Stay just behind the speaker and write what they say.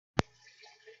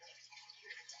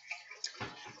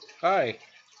Hi.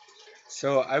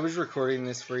 So I was recording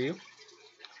this for you.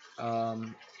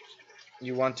 Um,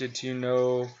 you wanted to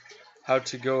know how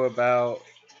to go about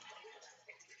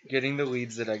getting the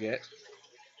leads that I get.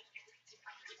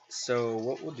 So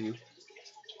what we'll do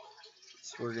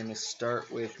is we're going to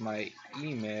start with my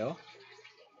email.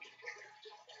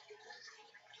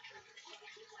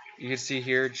 You can see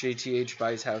here JTH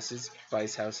buys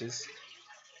houses.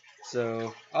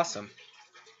 So awesome.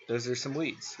 Those are some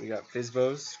leads. We got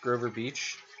Fizbo's, Grover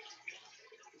Beach.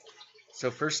 So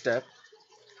first step,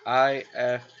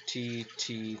 IFTTT.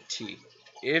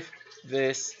 If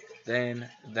this, then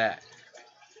that.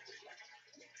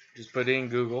 Just put it in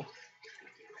Google.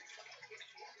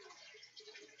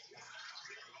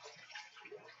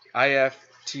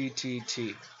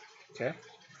 IFTTT. Okay.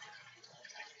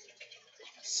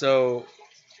 So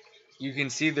you can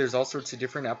see there's all sorts of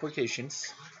different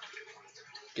applications.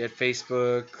 Get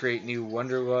Facebook, create new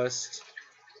Wonderlust,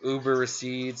 Uber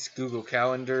receipts, Google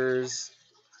Calendars,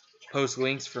 post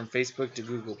links from Facebook to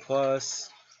Google Plus,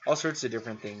 all sorts of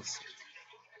different things.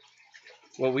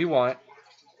 What we want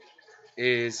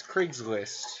is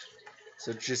Craigslist.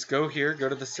 So just go here, go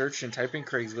to the search and type in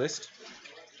Craigslist.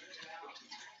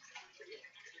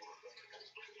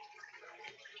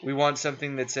 We want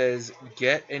something that says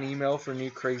get an email for new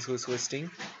Craigslist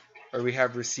listing, or we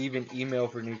have receive an email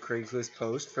for new Craigslist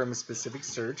post from a specific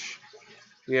search.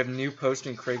 We have new post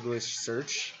in Craigslist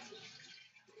search.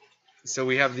 So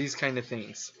we have these kind of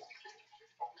things.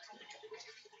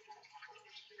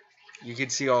 You can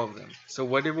see all of them. So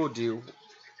what it will do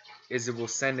is it will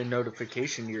send a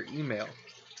notification to your email.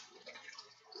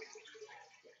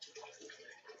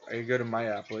 I go to my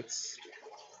applets.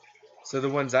 So the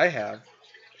ones I have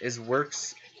is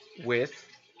works with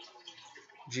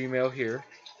Gmail here,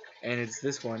 and it's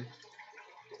this one.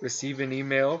 Receive an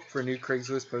email for new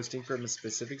Craigslist posting from a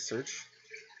specific search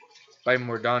by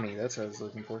Mordani. That's what I was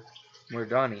looking for.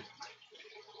 Mordani.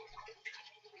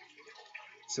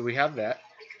 So we have that.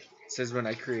 It says when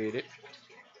I create it.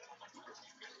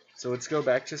 So let's go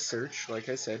back to search, like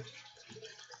I said.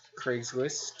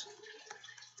 Craigslist.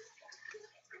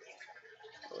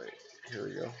 Oh, wait, here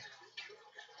we go.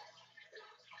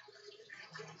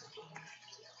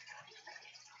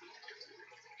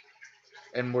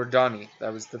 And Mordani.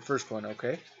 That was the first one,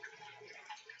 okay?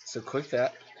 So click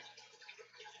that.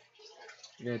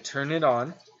 You're going to turn it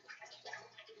on.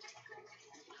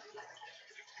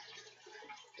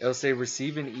 It'll say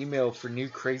receive an email for new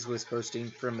Craigslist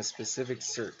posting from a specific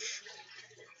search.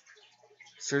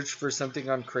 Search for something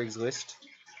on Craigslist.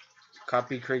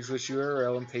 Copy Craigslist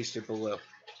URL and paste it below.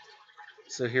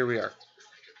 So here we are.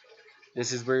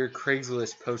 This is where your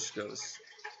Craigslist post goes.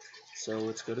 So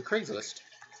let's go to Craigslist.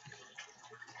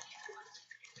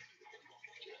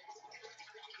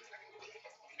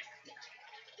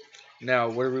 Now,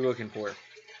 what are we looking for?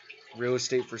 Real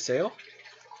estate for sale?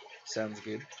 Sounds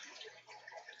good.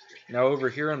 Now over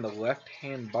here on the left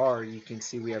hand bar, you can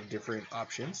see we have different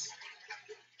options.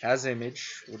 Has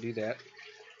image, we'll do that.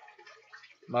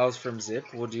 Miles from zip,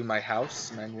 we'll do my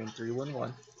house,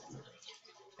 91311.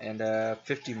 And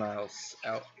 50 miles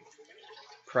out.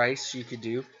 Price you could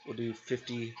do, we'll do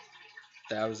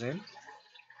 50,000.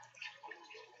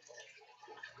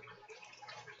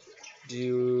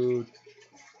 Do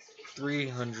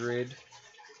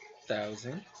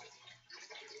 300,000.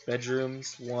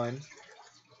 Bedrooms 1.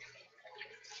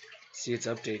 See, it's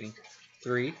updating.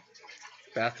 3.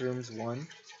 Bathrooms 1.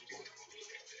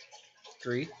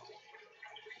 3.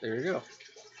 There you go.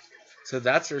 So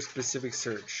that's our specific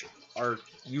search. Our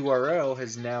URL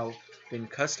has now been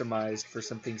customized for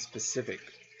something specific.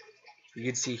 You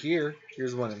can see here,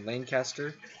 here's one in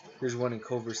Lancaster, here's one in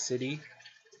Culver City.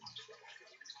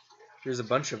 Here's a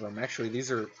bunch of them. Actually,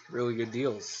 these are really good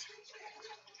deals.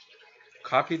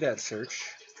 Copy that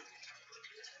search.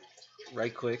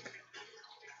 Right click,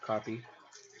 copy.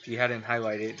 If you hadn't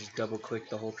highlighted it, just double click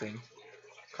the whole thing.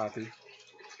 Copy.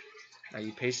 Now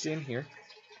you paste it in here.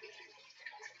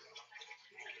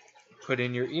 Put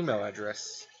in your email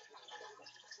address.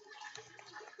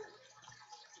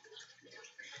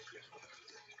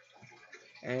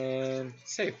 And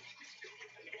save.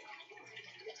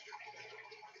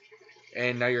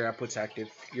 And now your applet's active.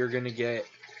 You're going to get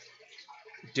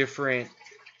different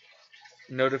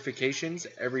notifications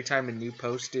every time a new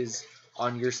post is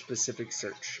on your specific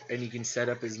search. And you can set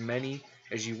up as many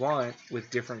as you want with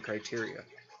different criteria.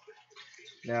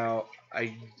 Now,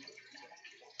 I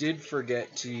did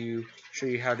forget to show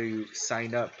you how to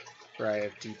sign up for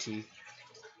IFTTT.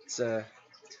 It's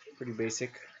pretty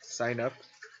basic. Sign up.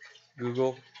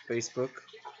 Google, Facebook,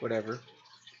 whatever.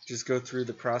 Just go through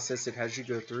the process it has you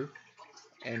go through.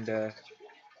 And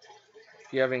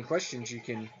If you have any questions, you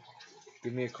can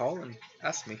give me a call and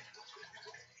ask me.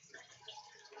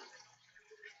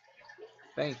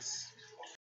 Thanks.